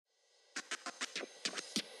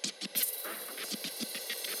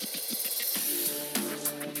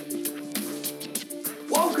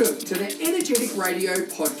Welcome to the Energetic Radio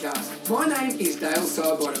Podcast. My name is Dale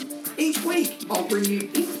Sidebottom. Each week, I'll bring you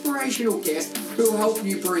inspirational guests who will help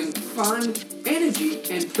you bring fun, energy,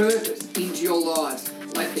 and purpose into your lives.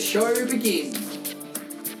 Let the show begin.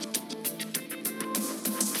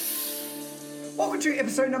 Welcome to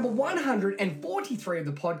episode number 143 of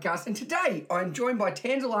the podcast, and today I'm joined by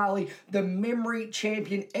Tanzil Ali, the memory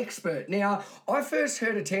champion expert. Now, I first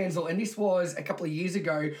heard of Tanzil, and this was a couple of years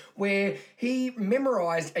ago, where he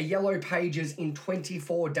memorized a Yellow Pages in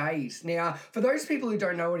 24 days. Now, for those people who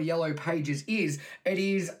don't know what a Yellow Pages is, it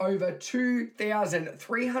is over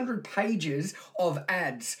 2,300 pages of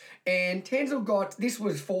ads. And Tanzil this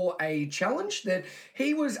was for a challenge that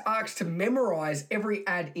he was asked to memorize every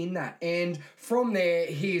ad in that. And from there,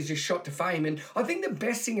 he is just shot to fame. And I think the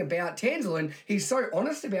best thing about Tanzil, and he's so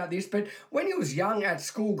honest about this, but when he was young at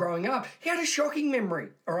school growing up, he had a shocking memory,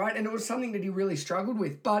 all right? And it was something that he really struggled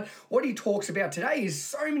with. But what he talks about today is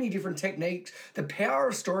so many different techniques, the power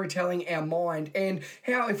of storytelling, our mind, and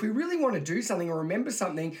how if we really want to do something or remember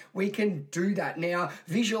something, we can do that. Now,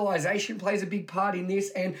 visualization plays a big part in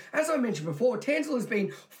this. And as I mentioned before, Tanzil has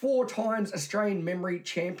been 4 times Australian memory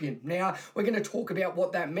champion. Now, we're going to talk about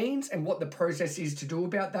what that means and what the process is to do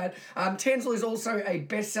about that. Tanzil is also a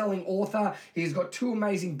best-selling author. He's got 2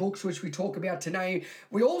 amazing books, which we talk about today.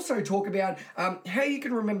 We also talk about how you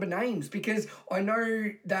can remember names, because I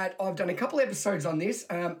know that I've done a couple episodes on this,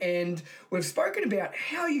 and we've spoken about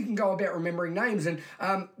how you can go about remembering names. And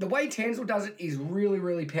the way Tanzil does it is really,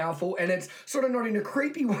 really powerful, and it's sort of not in a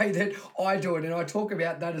creepy way that I do it, and I talk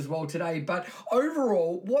about that as well today. But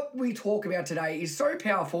overall, what we talk about today is so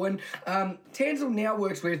powerful, and Tanzil now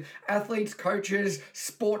works with athletes, coaches,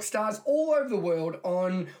 sports stars all over the world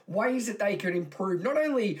on ways that they can improve not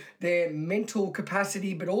only their mental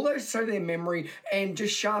capacity, but also their memory and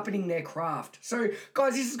just sharpening their craft. So,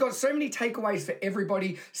 guys, this has got so many takeaways for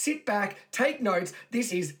everybody. Sit back, take notes.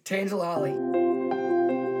 This is Tanzil Ali.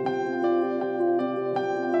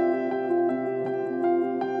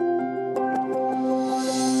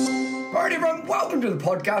 Alright, everyone, welcome to the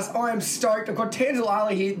podcast. I am stoked. I've got Tanzil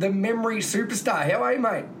Ali here, the memory superstar. How are you,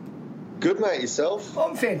 mate? Good, mate. Yourself?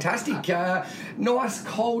 I'm fantastic. Nice,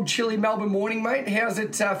 cold, chilly Melbourne morning, mate. How's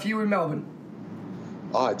it for you in Melbourne?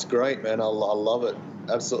 Oh, it's great, man. I love it.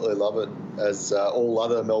 Absolutely love it, as all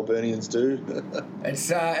other Melburnians do.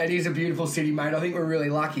 It is a beautiful city, mate. I think we're really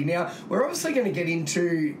lucky. Now, we're obviously going to get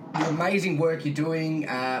into the amazing work you're doing,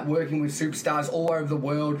 working with superstars all over the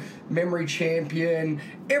world, memory champion,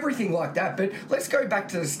 everything like that. But let's go back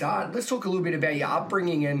to the start. Let's talk a little bit about your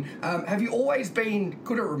upbringing. And have you always been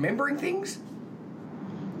good at remembering things?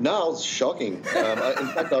 No, it was shocking. In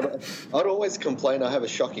fact, I'd always complain I have a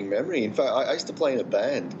shocking memory. In fact, I used to play in a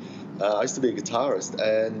band. I used to be a guitarist,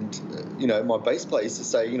 and, my bass player used to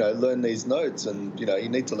say, learn these notes, and, you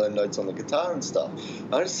need to learn notes on the guitar and stuff.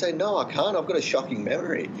 I just say, no, I can't. I've got a shocking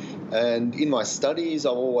memory. And in my studies,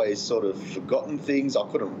 I've always sort of forgotten things. I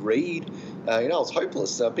couldn't read. I was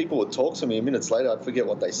hopeless. People would talk to me, minutes later, I'd forget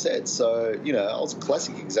what they said. So, I was a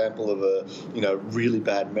classic example of a, really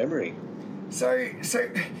bad memory. So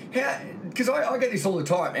how? Because I get this all the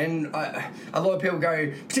time, and a lot of people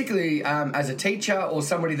go, particularly as a teacher or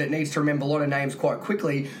somebody that needs to remember a lot of names quite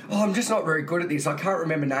quickly, I'm just not very good at this. I can't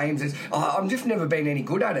remember names. I've just never been any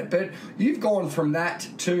good at it. But you've gone from that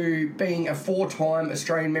to being a 4-time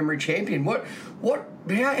Australian memory champion.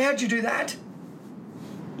 How'd you do that?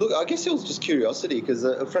 Look, I guess it was just curiosity, because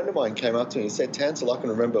a friend of mine came up to me and said, Tanzil, I can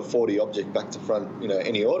remember 40 objects back to front,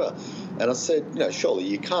 any order. And I said, surely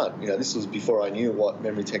you can't. This was before I knew what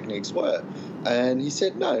memory techniques were. And he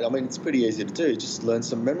said, no, it's pretty easy to do. Just learn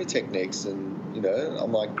some memory techniques. And,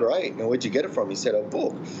 I'm like, great. And where'd you get it from? He said, a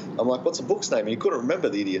book. I'm like, what's a book's name? And he couldn't remember,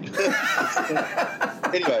 the idiot.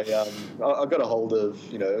 Anyway, I got a hold of,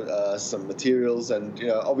 some materials, and,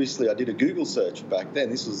 obviously I did a Google search back then.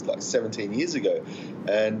 This was like 17 years ago.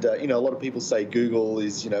 And, a lot of people say Google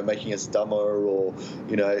is, making us dumber, or,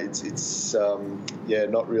 it's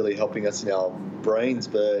not really helping us in our brains.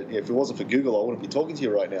 But if it wasn't for Google, I wouldn't be talking to you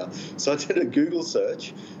right now. So I did a Google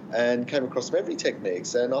search and came across memory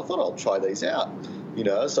techniques, and I thought I'll try these out.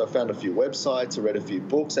 So I found a few websites, I read a few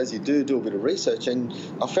books, as you do a bit of research, and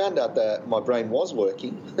I found out that my brain was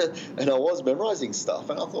working and I was memorizing stuff,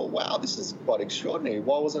 and I thought, wow, this is quite extraordinary.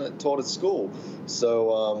 Why wasn't it taught at school?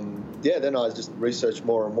 So, then I just researched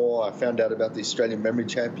more and more. I found out about the Australian Memory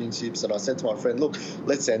Championships, and I said to my friend, look,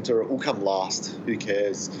 let's enter it. We'll come last. Who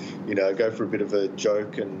cares? Go for a bit of a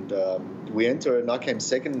joke, and we enter it, and I came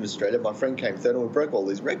second in Australia. My friend came third, and we broke all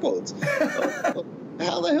these records.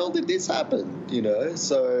 How the hell did this happen?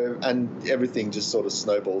 So, and everything just sort of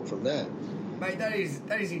snowballed from there. Mate, that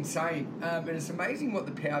is insane. And it's amazing what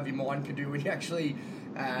the power of your mind can do when you actually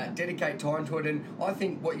dedicate time to it. And I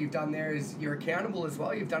think what you've done there is you're accountable as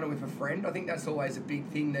well. You've done it with a friend. I think that's always a big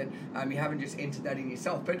thing, that you haven't just entered that in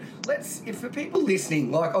yourself. But if for people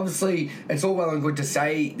listening, like obviously it's all well and good to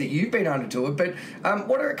say that you've been able to do it, but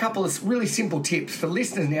what are a couple of really simple tips for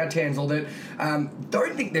listeners now, Tanzel, that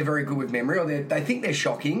don't think they're very good with memory, or they think they're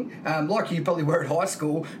shocking, like you probably were at high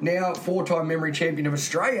school, now 4-time memory champion of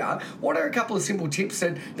Australia. What are a couple of simple tips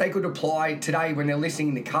that they could apply today when they're listening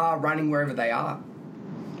in the car, running, wherever they are?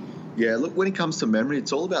 Yeah, look, when it comes to memory,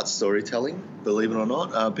 it's all about storytelling, believe it or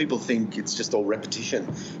not. People think it's just all repetition,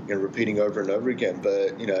 repeating over and over again.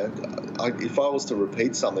 But, if I was to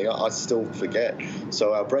repeat something, I still forget.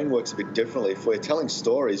 So our brain works a bit differently. If we're telling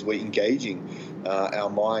stories, we're engaging our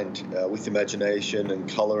mind with imagination and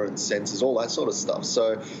colour and senses, all that sort of stuff.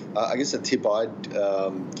 So I guess a tip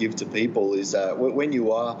I'd give to people is when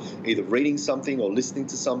you are either reading something or listening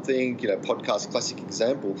to something, podcast classic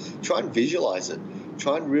example, try and visualise it.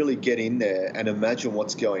 Try and really get in there and imagine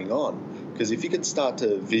what's going on. Because if you can start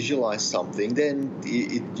to visualize something,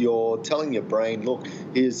 then you're telling your brain, look,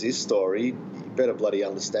 here's this story, you better bloody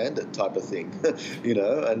understand it, type of thing.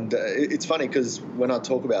 And it's funny because when I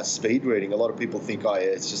talk about speed reading, a lot of people think, oh yeah,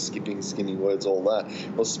 it's just skimming words, all that.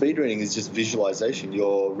 Well, speed reading is just visualization.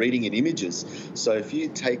 You're reading in images. So if you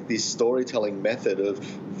take this storytelling method of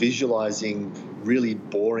visualizing really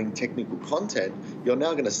boring technical content, you're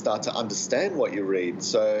now going to start to understand what you read.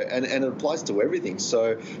 So, and it applies to everything.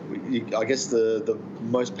 So I guess the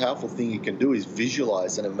most powerful thing you can do is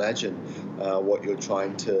visualize and imagine what you're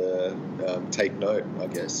trying to take note, I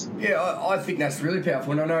guess. Yeah, I think that's really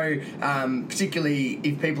powerful. And I know particularly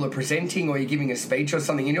if people are presenting or you're giving a speech or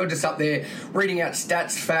something and you're just up there reading out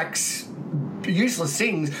stats, facts, useless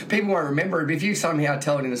things, people won't remember it. But if you somehow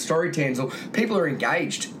tell it in a story, Tanzel, people are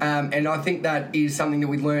engaged. And I think that is something that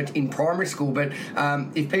we learnt in primary school. But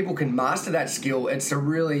if people can master that skill, it's a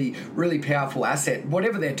really, really powerful asset,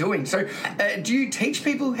 whatever they're doing. So do you teach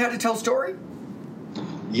people how to tell story?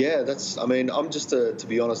 Yeah, I'm just, to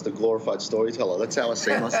be honest, a glorified storyteller. That's how I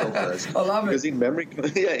see myself as. I love it. Because in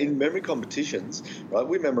memory competitions, right,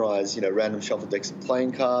 we memorize, random shuffle decks of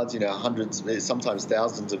playing cards, hundreds, sometimes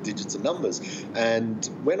thousands of digits and numbers. And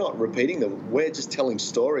we're not repeating them. We're just telling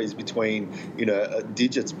stories between,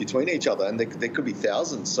 digits between each other. And there could be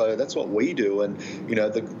thousands. So that's what we do. And,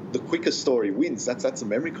 the quickest story wins. That's a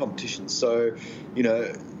memory competition. So,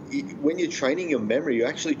 when you're training your memory, you're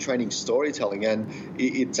actually training storytelling, and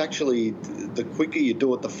it's actually the quicker you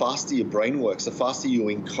do it, the faster your brain works, the faster you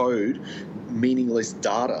encode meaningless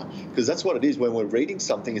data, because that's what it is. When we're reading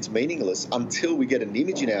something, it's meaningless until we get an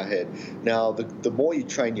image in our head. Now, the more you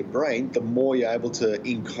train your brain, the more you're able to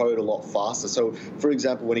encode a lot faster. So, for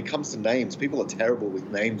example, when it comes to names, people are terrible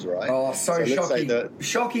with names, right? Oh, so shocking.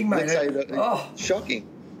 Shocking, mate. Shocking.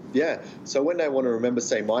 Yeah, so when they want to remember,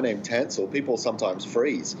 say, my name, Tanzel, people sometimes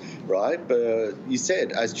freeze, right? But you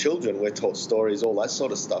said, as children, we're taught stories, all that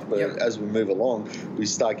sort of stuff. But as we move along, we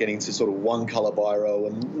start getting to sort of one-colour biro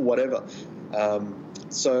and whatever.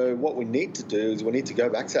 So what we need to do is we need to go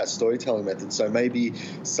back to that storytelling method. So maybe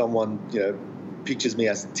someone, pictures me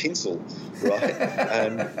as tinsel, right?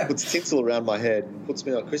 And puts tinsel around my head and puts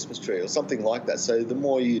me on a Christmas tree or something like that. So the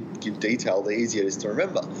more you give detail, the easier it is to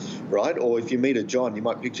remember, right? Or if you meet a John, you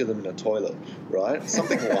might picture them in a toilet, right?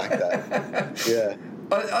 Something like that. Yeah.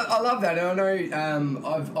 I love that, and I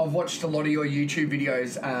know I've watched a lot of your YouTube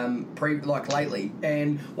videos lately,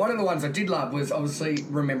 and one of the ones I did love was obviously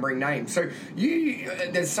remembering names. So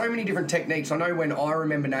there's so many different techniques. I know when I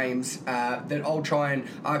remember names that I'll try and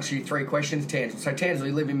ask you 3 questions, Tanzel. So Tanzel,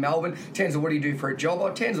 you live in Melbourne. Tanzel, what do you do for a job?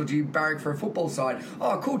 Oh, Tanzel, do you barrack for a football side?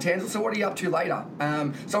 Oh, cool, Tanzel. So what are you up to later?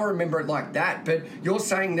 So I remember it like that. But you're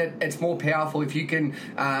saying that it's more powerful if you can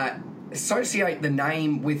associate the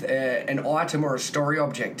name with an item or a story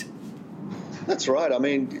object. That's right. I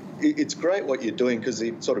mean, it's great what you're doing because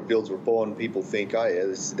it sort of builds rapport and people think, oh,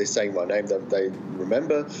 yeah, they're saying my name, they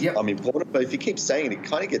remember I'm important. But if you keep saying it, it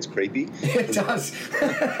kind of gets creepy. It does.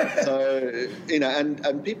 So,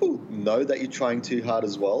 and people know that you're trying too hard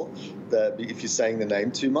as well, that if you're saying the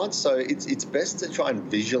name too much. So it's best to try and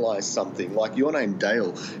visualize something. Like your name,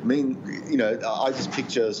 Dale. I mean, I just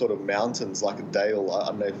picture sort of mountains like a dale. I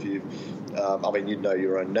don't know if you'd know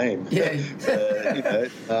your own name. Yeah.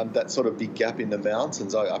 That sort of big gap in the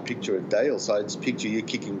mountains, I picture a dale. So I just picture you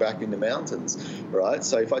kicking back in the mountains, right?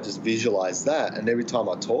 So if I just visualize that, and every time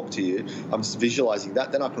I talk to you, I'm just visualizing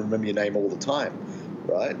that, then I can remember your name all the time,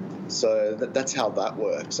 right? So that's how that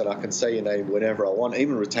works. And I can say your name whenever I want,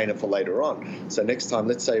 even retain it for later on. So next time,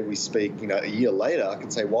 let's say we speak, a year later, I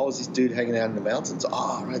can say, why was this dude hanging out in the mountains?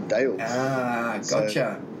 Right, Dale. Gotcha.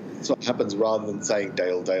 So that's what happens rather than saying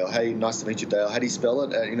Dale. Hey, nice to meet you, Dale. How do you spell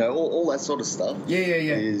it? All that sort of stuff. Yeah.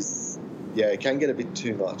 It can get a bit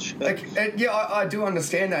too much. I do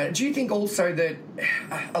understand that. Do you think also that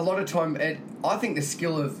a lot of time, I think the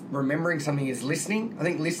skill of remembering something is listening. I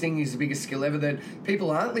think listening is the biggest skill ever, that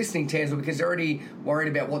people aren't listening, Tanzil, because they're already worried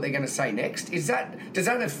about what they're going to say next. Does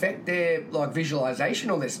that affect their visualization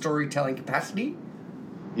or their storytelling capacity?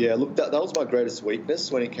 Yeah, look, that was my greatest weakness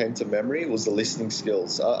when it came to memory, was the listening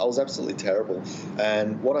skills. I was absolutely terrible.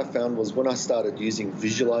 And what I found was when I started using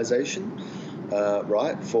visualization,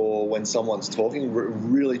 for when someone's talking,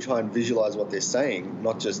 really try and visualize what they're saying,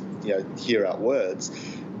 not just, hear out words,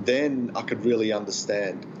 then I could really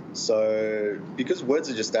understand. So because words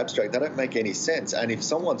are just abstract, they don't make any sense. And if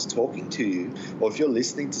someone's talking to you, or if you're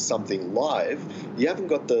listening to something live, you haven't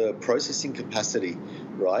got the processing capacity,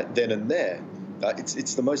 right, then and there.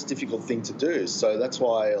 It's the most difficult thing to do. So that's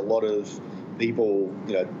why a lot of people,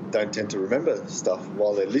 don't tend to remember stuff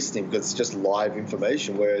while they're listening, because it's just live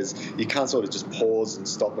information, whereas you can't sort of just pause and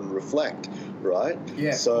stop and reflect, right?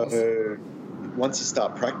 Yeah. So once you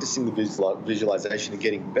start practicing the visualization and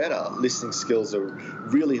getting better, listening skills are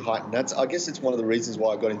really heightened. I guess it's one of the reasons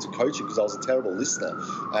why I got into coaching, because I was a terrible listener,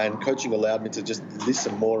 and coaching allowed me to just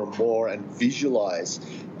listen more and more and visualize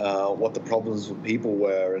what the problems with people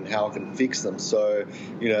were and how I can fix them. So,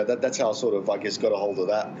 that's how I sort of, I guess, got a hold of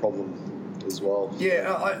that problem as well.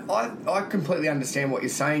 Yeah, I completely understand what you're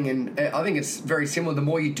saying, and I think it's very similar. The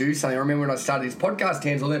more you do something, I remember when I started this podcast,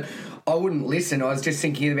 Tanzil, that I wouldn't listen. I was just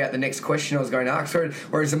thinking about the next question I was going to ask.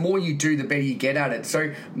 Whereas the more you do, the better you get at it.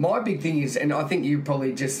 So my big thing is, and I think you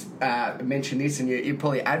probably just mentioned this, and you're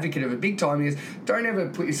probably an advocate of it big time, is don't ever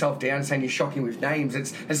put yourself down saying you're shocking with names.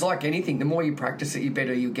 It's like anything. The more you practice it, the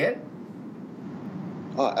better you get.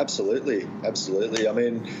 Oh, absolutely. I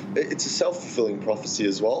mean, it's a self-fulfilling prophecy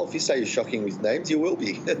as well. If you say you're shocking with names, you will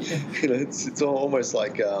be. It's almost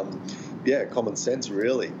like, common sense,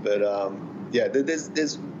 really. But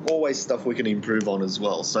there's always stuff we can improve on as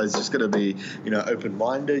well. So it's just going to be,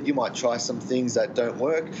 open-minded. You might try some things that don't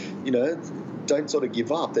work. Don't sort of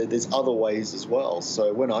give up. There's other ways as well.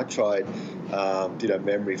 So when I tried,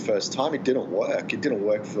 memory first time, it didn't work. It didn't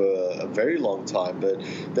work for a very long time, but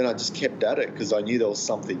then I just kept at it because I knew there was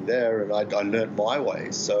something there, and I learnt my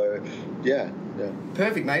way. So, yeah.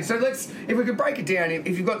 Perfect, mate. So if we could break it down,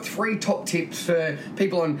 if you've got 3 top tips for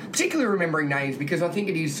people on particularly remembering names, because I think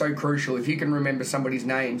it is so crucial if you can remember somebody's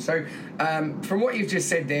name. So from what you've just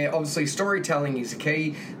said there, obviously storytelling is the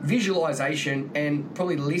key, visualization, and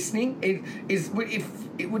probably listening.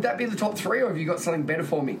 Would that be the top 3, or have you got something better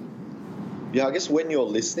for me? Yeah, I guess when you're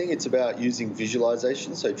listening, it's about using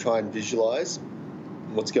visualization. So try and visualize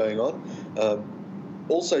what's going on.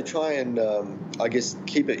 Also try and,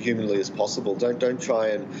 keep it humanly as possible. Don't try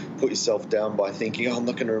and put yourself down by thinking, I'm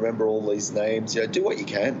not going to remember all these names. Do what you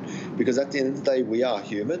can, because at the end of the day, we are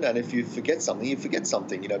human, and if you forget something, you forget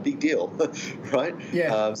something. Big deal, right?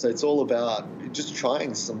 Yeah. So it's all about just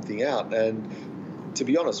trying something out, and to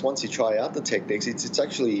be honest, once you try out the techniques, it's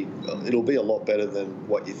actually, it'll be a lot better than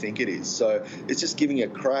what you think it is. So it's just giving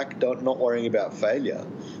it a crack, not worrying about failure.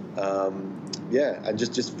 And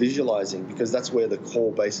just visualizing, because that's where the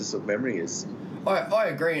core basis of memory is. I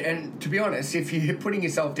agree, and to be honest, if you're putting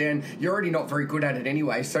yourself down, you're already not very good at it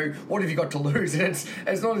anyway, so what have you got to lose? And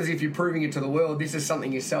it's not as if you're proving it to the world. This is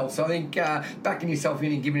something yourself, so I think backing yourself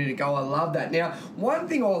in and giving it a go, I love that. Now, one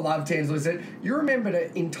thing I love, Tanzil, is that you remembered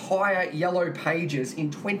an entire Yellow Pages in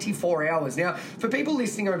 24 hours. Now, for people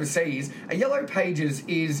listening overseas, a Yellow Pages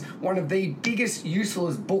is one of the biggest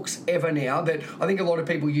useless books ever now that I think a lot of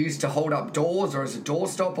people use to hold up doors or as a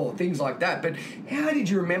doorstop or things like that, but how did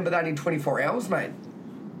you remember that in 24 hours, mate?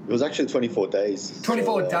 It was actually 24 days.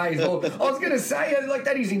 24 days. Well, I was going to say,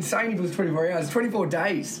 that is insane if it was 24 hours. 24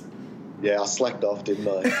 days. Yeah, I slacked off, didn't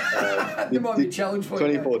I? There might be a challenge for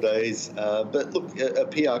 24 days. But look, a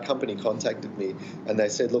PR company contacted me and they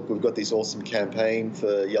said, look, we've got this awesome campaign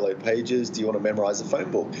for Yellow Pages. Do you want to memorize a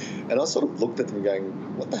phone book? And I sort of looked at them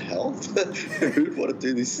going, what the hell? Who'd want to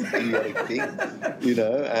do this idiotic thing?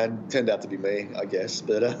 And turned out to be me, I guess.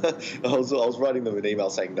 But I was writing them an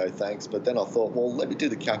email saying no thanks. But then I thought, well, let me do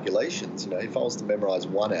the calculations. If I was to memorize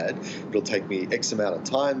one ad, it'll take me X amount of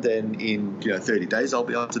time. Then in 30 days, I'll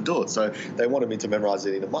be able to do it. So they wanted me to memorize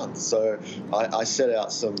it in a month. So I set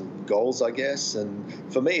out some goals, I guess.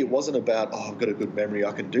 And for me, it wasn't about, I've got a good memory,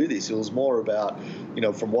 I can do this. It was more about,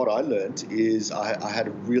 from what I learned is I had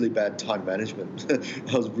a really bad time management.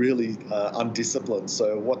 I was really undisciplined.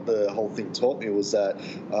 So what the whole thing taught me was that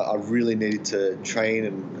I really needed to train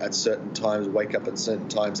and at certain times, wake up at certain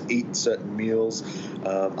times, eat certain meals.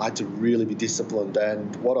 I had to really be disciplined.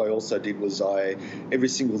 And what I also did was every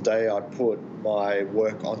single day I put my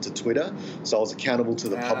work onto Twitter, so I was accountable to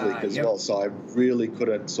the public as well. So I really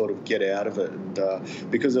couldn't sort of get out of it,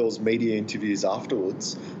 and because there was media interviews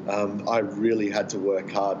afterwards, I really had to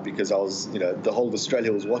work hard because I was, the whole of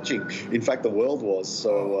Australia was watching. In fact, the world was.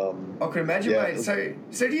 So I can imagine, mate.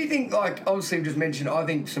 So do you think, like, obviously you just mentioned, I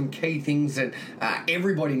think some key things that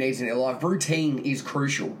everybody needs in their life, routine is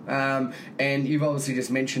crucial, and you've obviously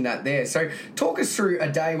just mentioned that there. So talk us through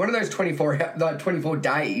a day, one of those 24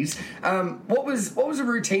 days. What was a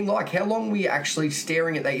routine like? How long were you actually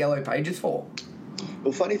staring at that Yellow Pages for?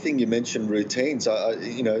 Well, funny thing you mentioned routines.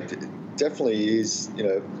 Definitely is,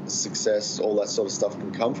 success, all that sort of stuff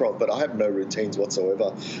can come from, but I have no routines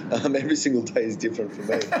whatsoever. Every single day is different for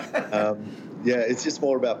me. It's just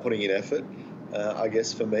more about putting in effort, I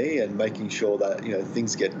guess, for me, and making sure that,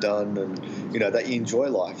 things get done and, that you enjoy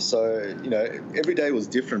life. So, every day was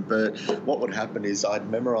different, but what would happen is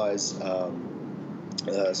I'd memorize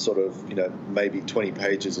maybe 20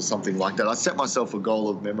 pages or something like that. I set myself a goal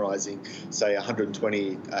of memorizing, say,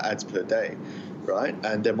 120 ads per day, right?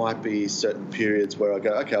 And there might be certain periods where I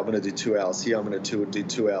go, okay, I'm going to do 2 hours here, I'm going to do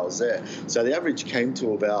 2 hours there. So the average came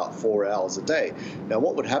to about 4 hours a day. Now,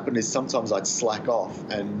 what would happen is sometimes I'd slack off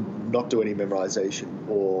and not do any memorization,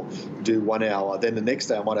 or do 1 hour. Then the next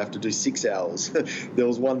day I might have to do 6 hours. There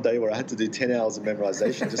was one day where I had to do 10 hours of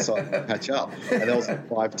memorization just so I could catch up. And that was 5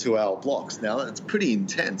 2-hour blocks. Now, it's pretty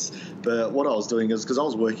intense. But what I was doing is, because I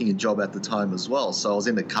was working a job at the time as well, so I was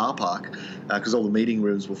in the car park because all the meeting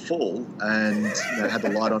rooms were full, and had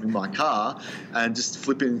the light on in my car and just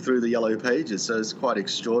flipping through the Yellow Pages. So it's quite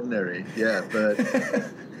extraordinary. Yeah, but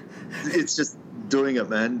it's just doing it,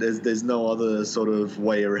 man. There's no other sort of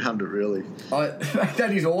way around it, really.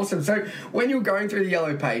 That is awesome. So when you're going through the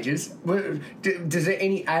Yellow Pages, does there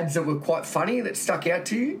any ads that were quite funny that stuck out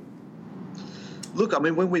to you? Look, I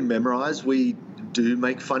mean, when we memorize, we do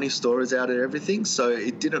make funny stories out of everything, so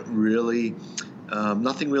it didn't really...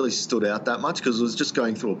 nothing really stood out that much because it was just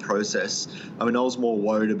going through a process. I mean, I was more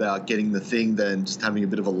worried about getting the thing than just having a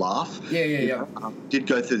bit of a laugh. Yeah. Did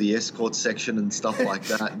go through the escort section and stuff like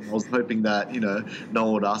that. And I was hoping that, no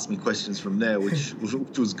one would ask me questions from there, which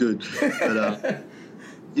was good. But,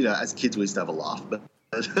 as kids, we used to have a laugh. But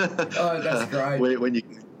that's great. When you...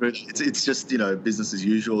 It's just, business as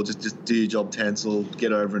usual. Just do your job, Tansel,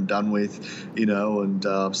 get over and done with,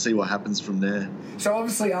 and see what happens from there. So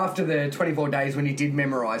obviously after the 24 days when you did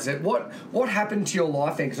memorise it, what happened to your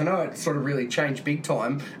life then? Because I know it sort of really changed big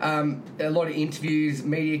time. A lot of interviews,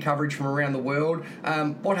 media coverage from around the world.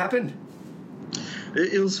 What happened?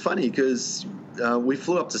 It was funny because... we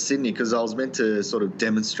flew up to Sydney because I was meant to sort of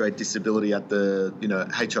demonstrate disability at the,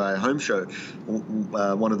 HIA Home Show,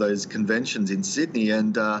 one of those conventions in Sydney.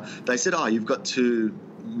 And they said, you've got 2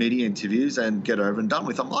 media interviews and get over and done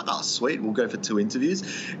with. I'm like, sweet, we'll go for 2 interviews.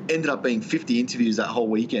 Ended up being 50 interviews that whole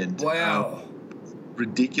weekend. Wow.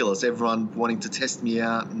 Ridiculous. Everyone wanting to test me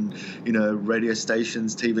out, and radio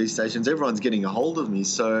stations, TV stations, everyone's getting a hold of me.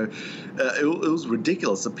 So it was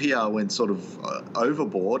ridiculous. The PR went sort of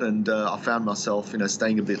overboard, and I found myself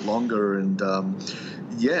staying a bit longer. And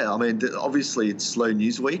obviously it's slow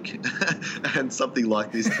news week and something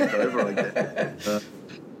like this took over, I guess.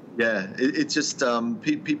 It's just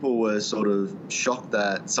people were sort of shocked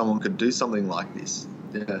that someone could do something like this.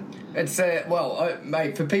 Yeah. It's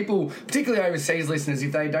mate, for people, particularly overseas listeners,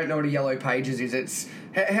 if they don't know what a Yellow Pages is, it's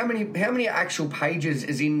how many actual pages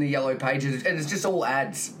is in the Yellow Pages, and it's just all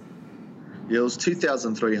ads. Yeah, it was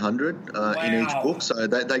 2,300 in each book. So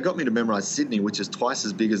they got me to memorise Sydney, which is twice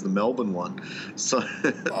as big as the Melbourne one. So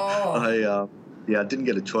I didn't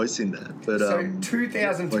get a choice in that. But so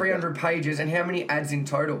 2,300 pages, and how many ads in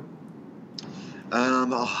total?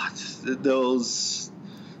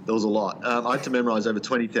 There was a lot. I had to memorise over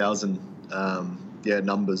 20,000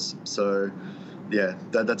 numbers. So,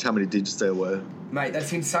 that's how many digits there were. Mate,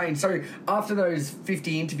 that's insane. So after those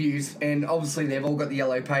 50 interviews, and obviously they've all got the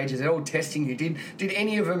Yellow Pages, they're all testing you. Did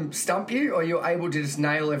any of them stump you, or you were able to just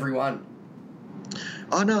nail every one?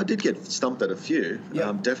 Oh no, I did get stumped at a few,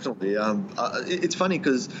 definitely. It's funny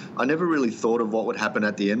because I never really thought of what would happen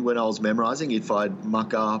at the end when I was memorising, if I'd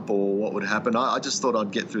muck up or what would happen. I just thought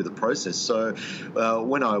I'd get through the process. So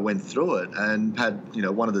when I went through it and had,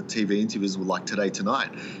 one of the TV interviews with like Today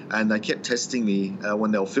Tonight, and they kept testing me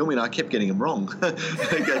when they were filming, I kept getting them wrong. The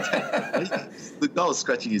guy was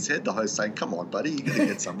scratching his head, the host, saying, "Come on, buddy, you're going to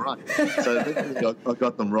get some right." So I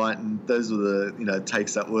got them right, and those were the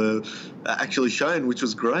takes that were actually shown, which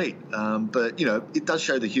was great. But it does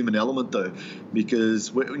show the human element though,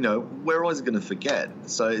 because we're always going to forget.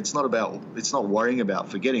 So it's not worrying about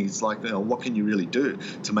forgetting. It's like, what can you really do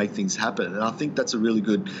to make things happen? And I think that's a really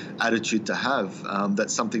good attitude to have.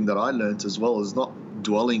 That's something that I learned as well, is not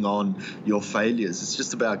dwelling on your failures. It's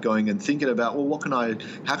just about going and thinking about, well,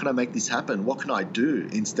 how can I make this happen? What can I do,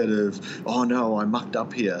 instead of, oh no, I mucked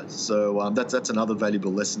up here. So that's another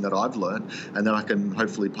valuable lesson that I've learned, and that I can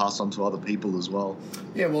hopefully pass on to other people as well.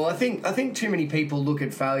 Yeah, well, I think too many people look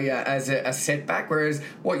at failure as a setback, whereas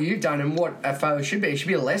what you've done and what a failure should be, it should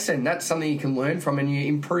be a lesson. That's something you can learn from and you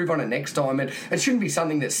improve on it next time. And it shouldn't be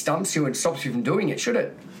something that stumps you and stops you from doing it, should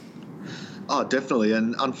it? Oh, definitely.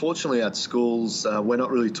 And unfortunately at schools, we're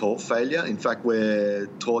not really taught failure. In fact, we're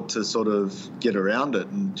taught to sort of get around it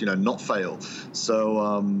and, not fail.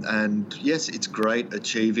 So, and yes, it's great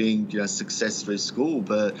achieving, success through school,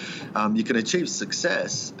 but you can achieve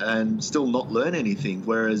success and still not learn anything.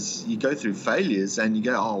 Whereas you go through failures and you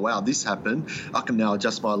go, oh, wow, this happened. I can now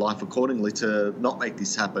adjust my life accordingly to not make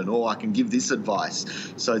this happen, or I can give this advice.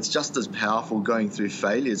 So it's just as powerful going through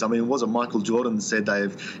failures. I mean, wasn't Michael Jordan said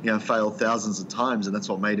they've, failed thousands of times, and that's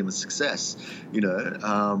what made him a success.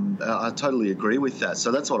 I totally agree with that.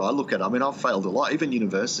 So that's what I look at. I mean, I've failed a lot, even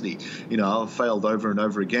university. I've failed over and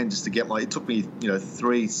over again just to get it took me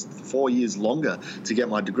 3-4 years longer to get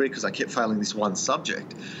my degree because I kept failing this one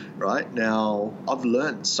subject. Right now, I've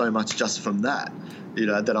learned so much just from that.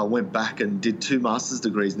 That I went back and did 2 master's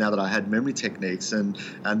degrees now that I had memory techniques, and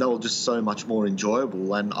they were just so much more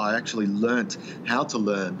enjoyable, and I actually learnt how to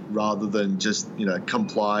learn rather than just,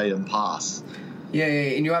 comply and pass. Yeah,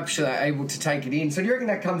 and you're actually able to take it in. So do you reckon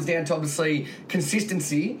that comes down to obviously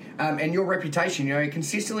consistency and your reputation,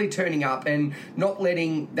 consistently turning up and not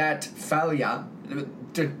letting that failure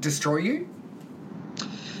destroy you?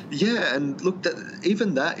 Yeah, and look,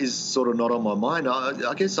 even that is sort of not on my mind.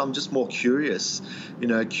 I guess I'm just more curious,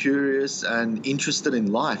 curious and interested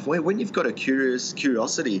in life. When you've got a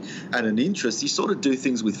curiosity and an interest, you sort of do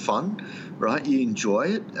things with fun, right? You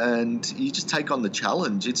enjoy it and you just take on the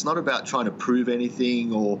challenge. It's not about trying to prove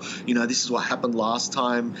anything or, this is what happened last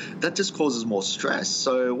time. That just causes more stress.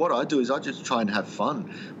 So what I do is I just try and have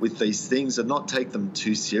fun with these things and not take them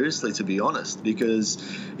too seriously, to be honest, because,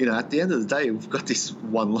 at the end of the day, we've got this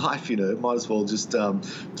one life, might as well just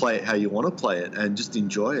play it how you want to play it and just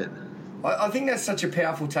enjoy it. I think that's such a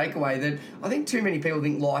powerful takeaway that I think too many people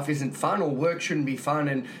think life isn't fun or work shouldn't be fun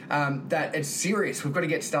and that it's serious. We've got to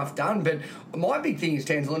get stuff done. But my big thing is,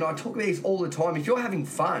 Tanzil, and I talk about this all the time, if you're having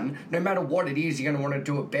fun, no matter what it is, you're going to want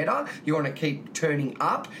to do it better. You want to keep turning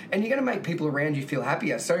up and you're going to make people around you feel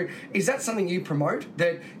happier. So is that something you promote,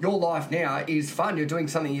 that your life now is fun? You're doing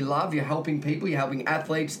something you love. You're helping people. You're helping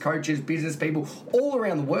athletes, coaches, business people all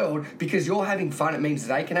around the world because you're having fun. It means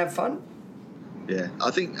they can have fun. Yeah, I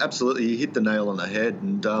think absolutely you hit the nail on the head,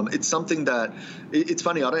 and it's something that it's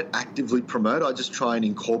funny, I don't actively promote. I just try and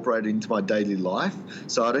incorporate it into my daily life,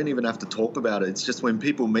 so I don't even have to talk about it. It's just when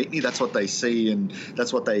people meet me, that's what they see and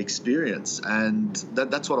that's what they experience, and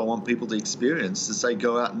that's what I want people to experience, to say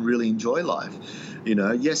go out and really enjoy life.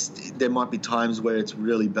 Yes, there might be times where it's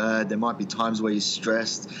really bad. There might be times where you're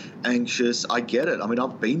stressed, anxious. I get it. I mean,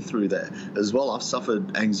 I've been through that as well. I've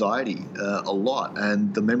suffered anxiety a lot,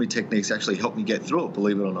 and the memory techniques actually helped me get through it,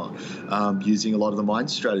 believe it or not, using a lot of the mind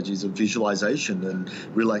strategies of visualization and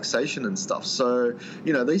relaxation and stuff. So,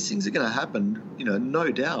 these things are going to happen,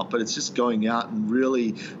 no doubt, but it's just going out and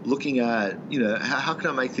really looking at, how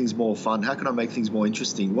can I make things more fun? How can I make things more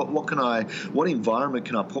interesting? What environment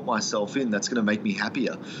can I put myself in that's going to make me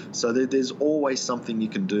happier? So there's always something you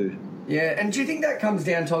can do. Yeah, and do you think that comes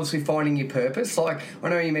down to obviously finding your purpose? Like, I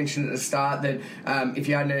know you mentioned at the start that if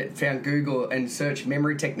you hadn't found Google and searched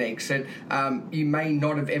memory techniques, that you may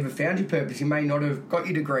not have ever found your purpose. You may not have got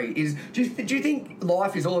your degree. Do you think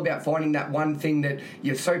life is all about finding that one thing that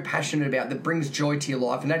you're so passionate about that brings joy to your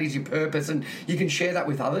life, and that is your purpose, and you can share that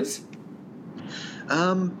with others?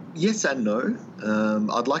 Yes and no.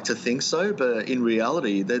 I'd like to think so, but in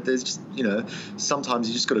reality, there's just, sometimes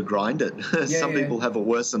you just got to grind it. Some people have it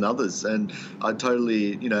worse than others, and I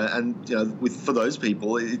totally, for those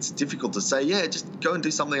people, it's difficult to say, yeah, just go and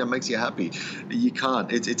do something that makes you happy. You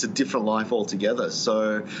can't. It's a different life altogether.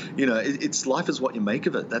 So, it's life is what you make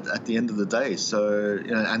of it at the end of the day. So,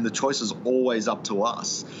 and the choice is always up to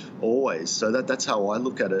us, always. So that's how I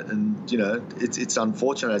look at it, and it's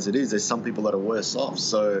unfortunate as it is. There's some people that are worse off.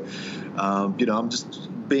 So. I'm just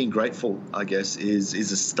being grateful, I guess, is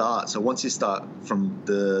a start. So once you start from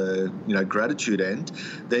the gratitude end,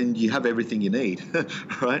 then you have everything you need,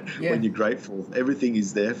 right? Yeah. When you're grateful, everything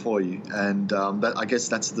is there for you, and I guess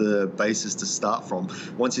that's the basis to start from.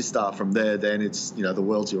 Once you start from there, then it's the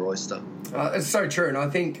world's your oyster. It's so true, and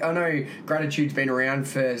I know gratitude's been around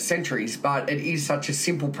for centuries, but it is such a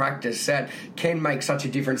simple practice that can make such a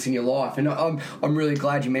difference in your life. And I'm really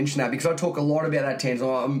glad you mentioned that, because I talk a lot about that,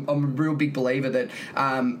 Tanzil. I'm a real big believer that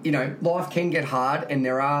life can get hard, and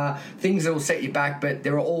there are things that will set you back, but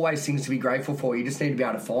there are always things to be grateful for. You just need to be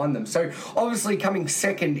able to find them. So obviously, coming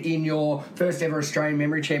second in your first ever Australian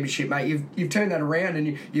Memory Championship, mate, you've turned that around,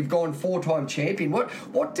 and you've gone 4-time champion.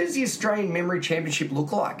 What does the Australian Memory Championship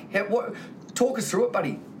look like? Talk us through it,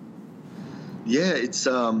 buddy. Yeah, it's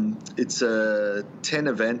a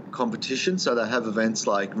 10-event competition. So they have events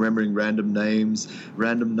like remembering random names,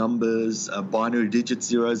 random numbers, binary digits,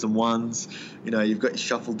 zeros and ones. You've got your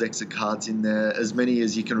shuffle decks of cards in there, as many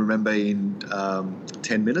as you can remember in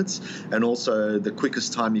 10 minutes, and also the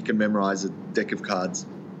quickest time you can memorize a deck of cards,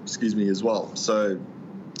 as well. So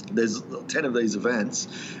there's 10 of these events,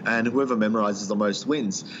 and whoever memorizes the most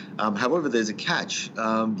wins. However, there's a catch.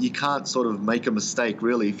 You can't sort of make a mistake,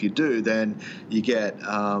 really. If you do, then you get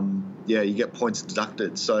points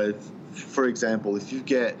deducted. So, for example, if you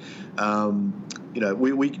get,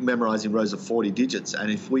 we memorize in rows of 40 digits,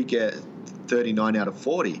 and if we get 39 out of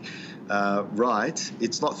 40, right,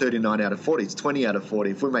 it's not 39 out of 40, it's 20 out of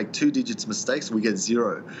 40. If we make 2 digits mistakes, we get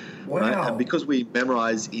 0. Wow. Right? And because we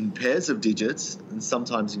memorize in pairs of digits, and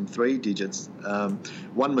sometimes in 3 digits,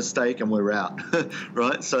 one mistake and we're out,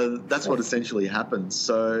 right? So that's what essentially happens.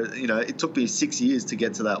 So, it took me 6 years to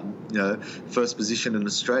get to that, first position in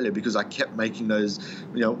Australia, because I kept making those,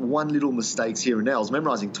 one little mistakes here and there. I was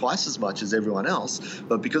memorizing twice as much as everyone else,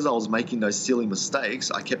 but because I was making those silly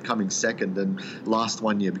mistakes, I kept coming second and last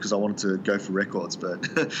 1 year because I wanted to go for records.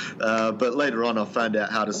 But later on, I found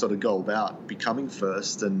out how to sort of go about becoming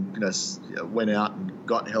first, and went out and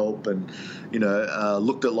got help, and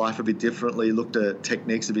looked at life a bit differently, looked at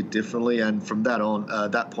techniques a bit differently, and from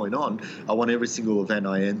that point on, I won every single event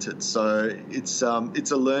I entered. So it's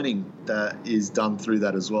a learning that is done through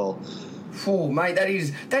that as well. Oh, mate, that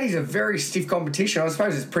is a very stiff competition. I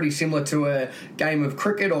suppose it's pretty similar to a game of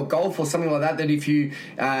cricket or golf or something like that. That if you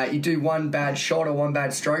do one bad shot or one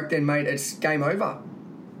bad stroke, then mate, it's game over.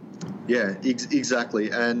 Yeah, exactly.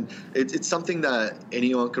 And it's something that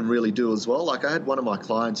anyone can really do as well. Like I had one of my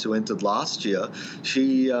clients who entered last year.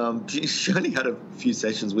 She only had a few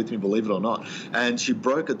sessions with me, believe it or not, and she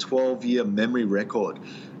broke a 12-year memory record.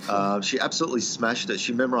 She absolutely smashed it.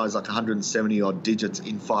 She memorized like 170 odd digits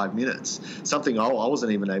in 5 minutes, something I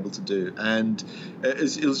wasn't even able to do. And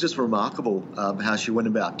it was just remarkable how she went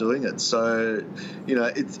about doing it. So,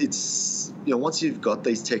 it's once you've got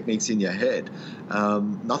these techniques in your head,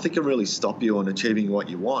 nothing can really stop you on achieving what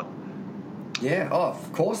you want. Yeah,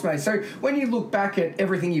 of course, mate. So when you look back at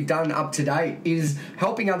everything you've done up to date, is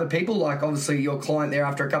helping other people, like obviously your client there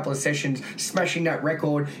after a couple of sessions, smashing that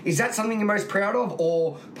record, is that something you're most proud of?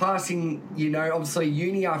 Or passing, obviously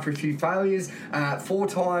uni after a few failures,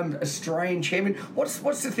 4-time Australian champion?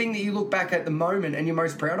 What's the thing that you look back at the moment and you're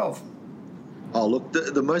most proud of? Oh, look,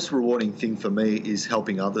 the most rewarding thing for me is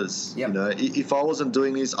helping others. Yep. If I wasn't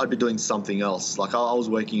doing this, I'd be doing something else. Like I was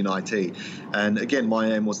working in IT, and again,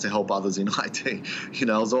 my aim was to help others in IT.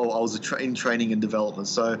 I was in training and development.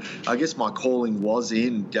 So I guess my calling was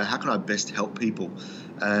in how can I best help people,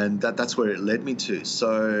 and that's where it led me to.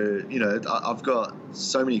 So I've got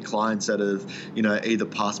so many clients that have either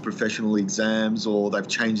passed professional exams or they've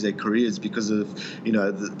changed their careers because of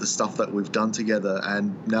the stuff that we've done together,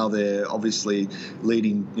 and now they're obviously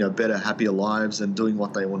leading better, happier lives and doing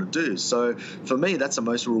what they want to do. So for me, that's the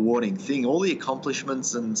most rewarding thing. All the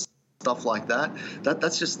accomplishments and stuff like that.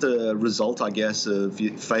 That's just a result, I guess, of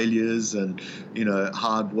failures and,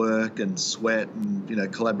 hard work and sweat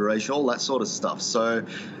and, collaboration, all that sort of stuff. So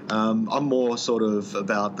I'm more sort of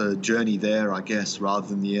about the journey there, I guess, rather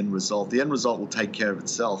than the end result. The end result will take care of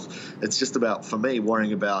itself. It's just about, for me,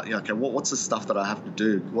 worrying about, okay, what's the stuff that I have to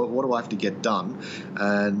do? What do I have to get done?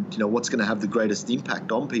 And, what's going to have the greatest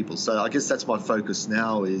impact on people? So I guess that's my focus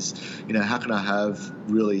now is, how can I have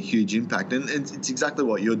really huge impact? And it's exactly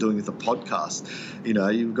what you're doing with the podcast.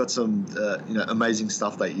 You've got some, amazing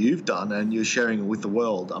stuff that you've done and you're sharing it with the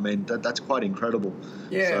world. I mean, that's quite incredible.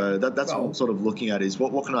 Yeah. So that's what I'm sort of looking at is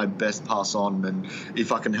what can I best pass on? And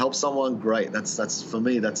if I can help someone, great. That's for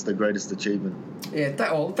me, that's the greatest achievement. Yeah,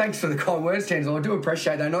 thanks for the kind words, Tanzel. I do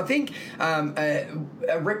appreciate that. And I think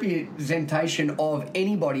a representation of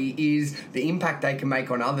anybody is the impact they can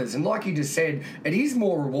make on others. And like you just said, it is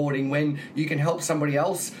more rewarding when you can help somebody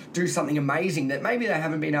else do something amazing that maybe they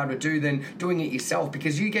haven't been able to do than doing it yourself,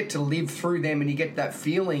 because you get to live through them and you get that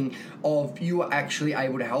feeling of you are actually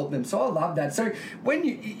able to help them. So I love that. So when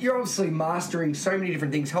you're obviously mastering so many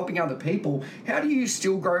different things, helping other people, how do you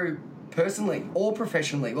still grow personally or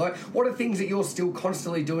professionally? Like, what are things that you're still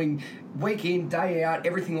constantly doing week in, day out,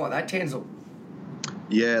 everything like that, Tanzel?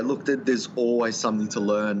 Yeah, look, there's always something to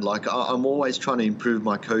learn. Like, I'm always trying to improve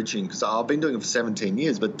my coaching because I've been doing it for 17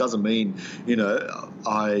 years, but it doesn't mean,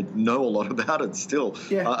 I know a lot about it still.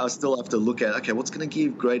 Yeah. I still have to look at, okay, what's going to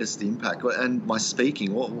give greatest impact? And my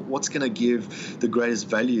speaking, what's going to give the greatest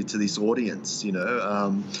value to this audience?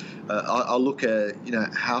 I look at,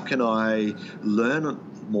 how can I learn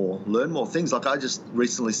more things. Like, I just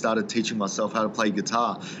recently started teaching myself how to play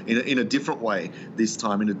guitar in a different way this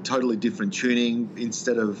time, in a totally different tuning,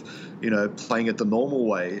 instead of playing it the normal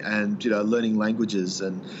way, and learning languages,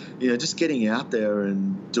 and just getting out there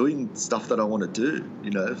and doing stuff that I want to do.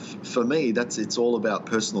 For me, it's all about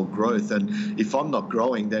personal growth, and if I'm not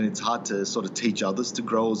growing, then it's hard to sort of teach others to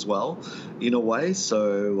grow as well, in a way.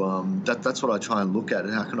 So that's what I try and look at,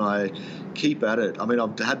 and how can I keep at it. I mean,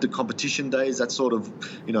 I've had the competition days, that's sort of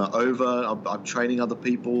over. I'm training other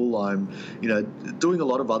people, I'm doing a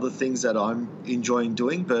lot of other things that I'm enjoying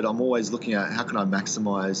doing, but I'm always looking at how can I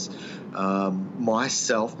maximize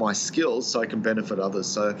myself, my skills, so I can benefit others.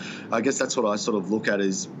 So I guess that's what I sort of look at,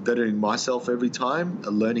 is bettering myself every time,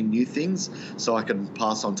 learning new things so I can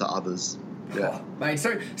pass on to others. Yeah. Oh, mate,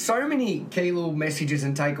 so many key little messages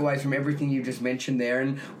and takeaways from everything you just mentioned there,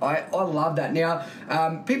 and I love that. Now,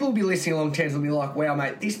 people will be listening along, Tanzel, will be like, wow,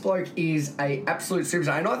 mate, this bloke is a absolute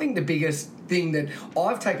superstar. And I think the biggest thing that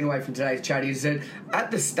I've taken away from today's chat is that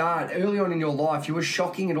at the start, early on in your life, you were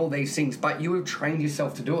shocking at all these things, but you have trained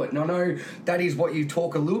yourself to do it. And I know that is what you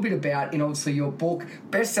talk a little bit about in, obviously, your book,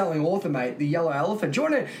 best-selling author, mate, The Yellow Elephant. Do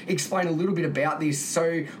you want to explain a little bit about this?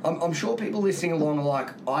 So I'm sure people listening along are like,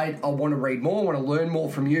 I want to read more, I want to learn more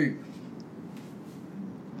from you.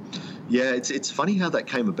 Yeah, it's funny how that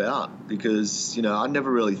came about, because, I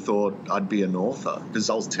never really thought I'd be an author, because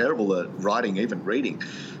I was terrible at writing, even reading.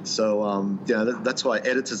 So, that's why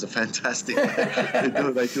editors are fantastic.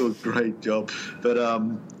 They do a great job. But,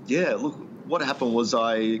 look, what happened was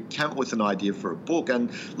I came up with an idea for a book, and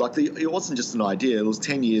it wasn't just an idea, it was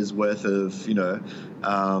 10 years worth of,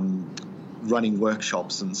 running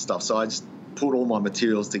workshops and stuff. So I just put all my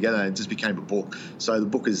materials together and it just became a book. So the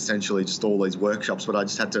book is essentially just all these workshops, but I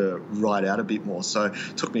just had to write out a bit more. So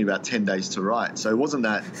it took me about 10 days to write. So it wasn't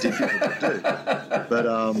that difficult to do. But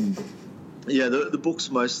the book's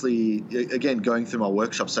mostly, again, going through my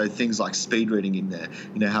workshop. So things like speed reading in there,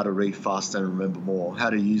 how to read faster and remember more, how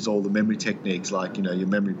to use all the memory techniques like, your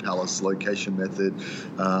memory palace, location method.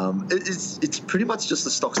 It's pretty much just a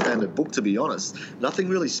stock standard book, to be honest. Nothing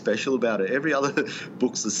really special about it. Every other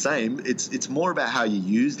book's the same. It's more about how you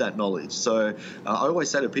use that knowledge. So I always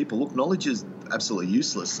say to people, look, knowledge is absolutely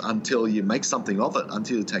useless until you make something of it,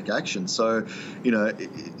 until you take action. So,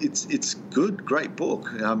 it's good, great book.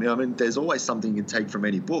 I mean, there's always something you can take from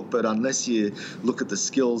any book, but unless you look at the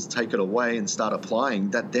skills, take it away and start applying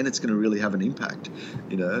that, then it's going to really have an impact,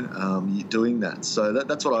 you're doing that. So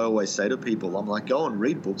that's what I always say to people. I'm like, go and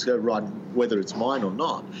read books, go write, whether it's mine or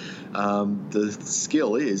not. The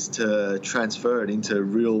skill is to transfer it into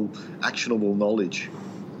real actionable knowledge.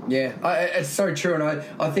 Yeah, it's so true, and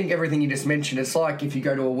I think everything you just mentioned, it's like if you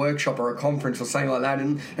go to a workshop or a conference or something like that,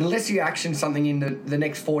 and unless you action something in the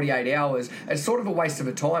next 48 hours, it's sort of a waste of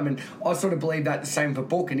a time, and I sort of believe that the same for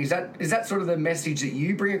book. And is that sort of the message that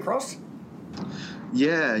you bring across?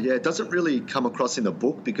 Yeah, it doesn't really come across in the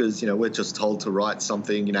book because, we're just told to write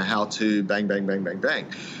something, how to bang, bang, bang, bang, bang.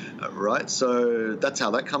 right? So that's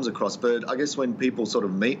how that comes across. But I guess when people sort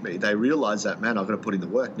of meet me, they realize that, man, I've got to put in the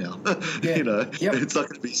work now. Yeah. Yep. It's not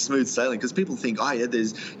going to be smooth sailing, because people think, oh yeah,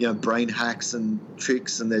 there's brain hacks and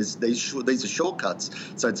tricks, and there's these are shortcuts.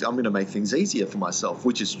 So I'm going to make things easier for myself,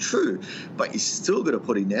 which is true. But you still got to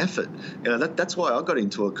put in effort. That's why I got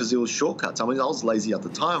into it, because it was shortcuts. I mean, I was lazy at the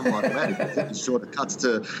time. I'm like, man, if it's shortcuts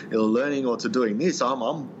to learning or to doing this, I'm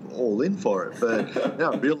all in for it. But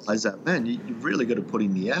now I realize that, man, you really got to put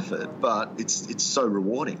in the effort. But it's so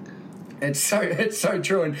rewarding. It's so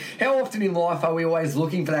true. And how often in life are we always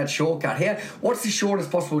looking for that shortcut? What's the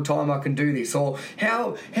shortest possible time I can do this? Or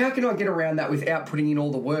how can I get around that without putting in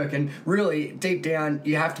all the work? And really, deep down,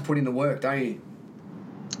 you have to put in the work, don't you?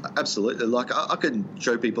 Absolutely. Like I can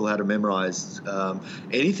show people how to memorize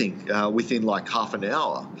anything within like half an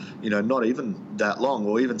hour, not even that long,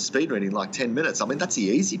 or even speed reading like 10 minutes. I mean, that's the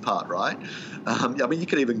easy part, right? I mean, you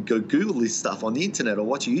can even go Google this stuff on the internet or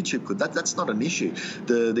watch a YouTube clip. That's not an issue.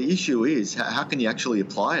 The issue is how can you actually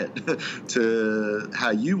apply it to how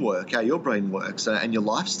you work, how your brain works, and your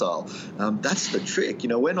lifestyle. That's the trick.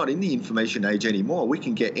 We're not in the information age anymore. We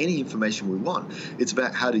can get any information we want. It's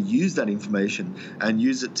about how to use that information and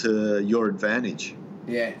use it to your advantage.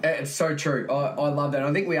 Yeah, it's so true. I love that.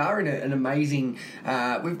 I think we are in an amazing,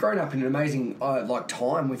 we've grown up in an amazing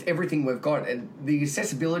time with everything we've got, and the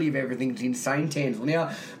accessibility of everything is insane, Tanzil.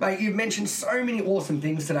 Now, mate, you've mentioned so many awesome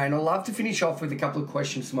things today, and I'd love to finish off with a couple of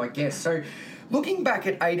questions to my guests. So, looking back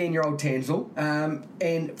at 18-year-old Tanzil,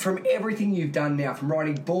 and from everything you've done now, from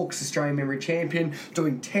writing books, Australian Memory Champion,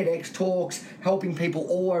 doing TEDx talks, helping people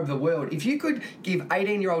all over the world, if you could give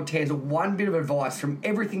 18-year-old Tanzil one bit of advice from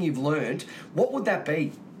everything you've learned, what would that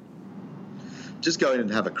be? Just go in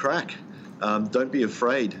and have a crack. Don't be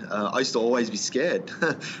afraid. I used to always be scared,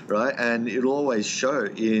 right? And it'll always show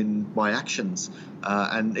in my actions.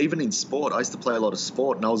 And even in sport, I used to play a lot of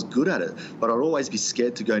sport and I was good at it, but I'd always be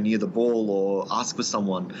scared to go near the ball or ask for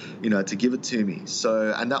someone, to give it to me.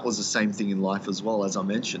 So, and that was the same thing in life as well, as I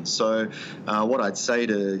mentioned. So what I'd say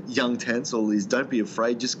to young Tanzil is don't be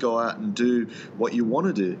afraid, just go out and do what you want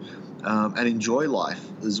to do. And enjoy life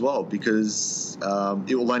as well, because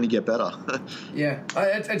it will only get better. Yeah,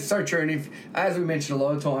 it's so true. And if, as we mentioned a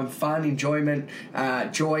lot of time, fun, enjoyment,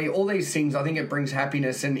 joy, all these things, I think it brings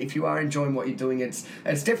happiness. And if you are enjoying what you're doing, it's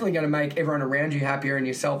definitely going to make everyone around you happier and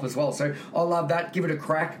yourself as well. So I love that. Give it a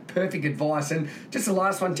crack. Perfect advice. And just the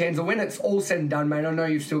last one, Tanzil, when it's all said and done, mate, I know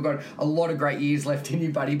you've still got a lot of great years left in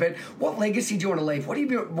you, buddy, but what legacy do you want to leave? What do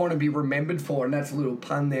you want to be remembered for? And that's a little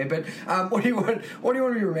pun there, but what do you want to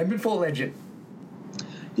be remembered for, legend?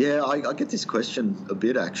 Yeah, I get this question a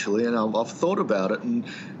bit actually, and I've thought about it, and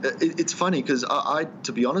it's funny because I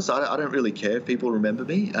to be honest, I don't really care if people remember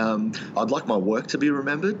me. I'd like my work to be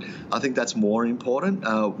remembered. I think that's more important.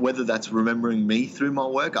 Whether that's remembering me through my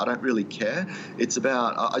work, I don't really care. It's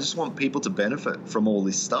about I just want people to benefit from all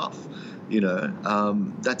this stuff.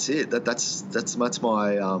 That's it. That's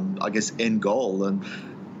my I guess end goal. And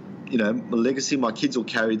my legacy, my kids will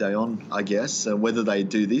carry that on, I guess. And whether they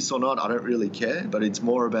do this or not, I don't really care. But it's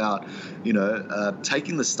more about,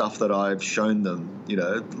 taking the stuff that I've shown them,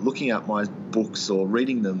 looking at my books or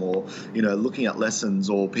reading them, or, looking at lessons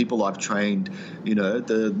or people I've trained.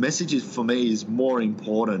 The message for me is more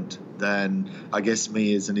important than, I guess,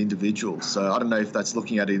 me as an individual. So I don't know if that's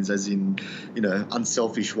looking at it as in,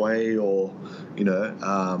 unselfish way or,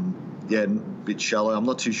 a bit shallow. I'm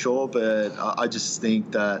not too sure, but I just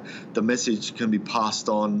think that the message can be passed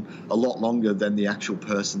on a lot longer than the actual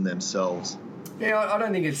person themselves. Yeah, I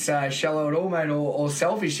don't think it's shallow at all, mate, or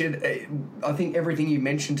selfish. I think everything you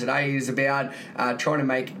mentioned today is about trying to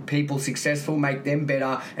make people successful, make them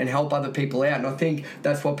better, and help other people out. And I think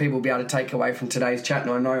that's what people will be able to take away from today's chat, and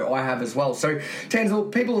I know I have as well. So,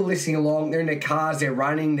 Tanzil, people are listening along, they're in their cars, they're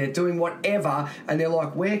running, they're doing whatever, and they're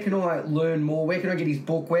like, where can I learn more? Where can I get his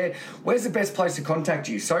book? Where's the best place to contact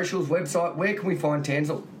you? Socials, website, where can we find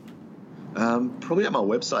Tanzil? Probably at my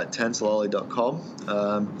website,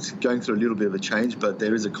 tanzilali.com. It's going through a little bit of a change, but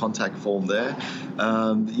there is a contact form there.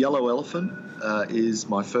 Yellow Elephant is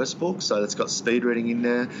my first book, so it's got speed reading in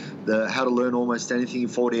there. The How to Learn Almost Anything in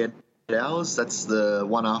 48 Hours, that's the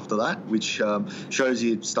one after that, which shows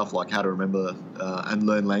you stuff like how to remember and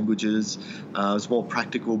learn languages. It's a more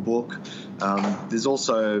practical book. There's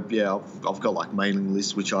also, I've got like mailing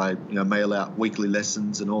lists, which I mail out weekly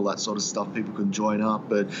lessons and all that sort of stuff. People can join up,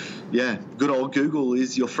 but good old Google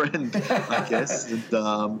is your friend, I guess.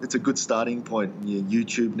 And, it's a good starting point.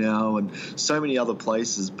 YouTube now and so many other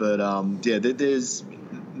places, but there's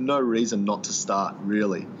no reason not to start,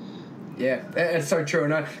 really. Yeah, it's so true.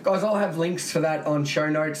 And guys, I'll have links for that on show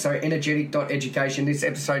notes. So energetic.education, this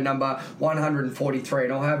episode number 143.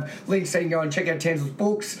 And I'll have links so you can go and check out Tansel's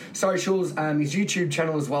books, socials, his YouTube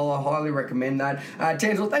channel as well. I highly recommend that.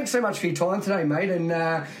 Tansel, thanks so much for your time today, mate. And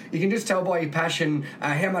you can just tell by your passion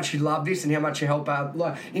how much you love this and how much you help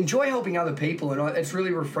enjoy helping other people. And it's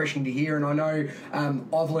really refreshing to hear. And I know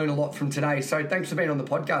I've learned a lot from today. So thanks for being on the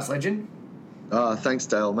podcast, legend. Thanks,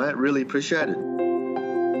 Dale, mate. Really appreciate it.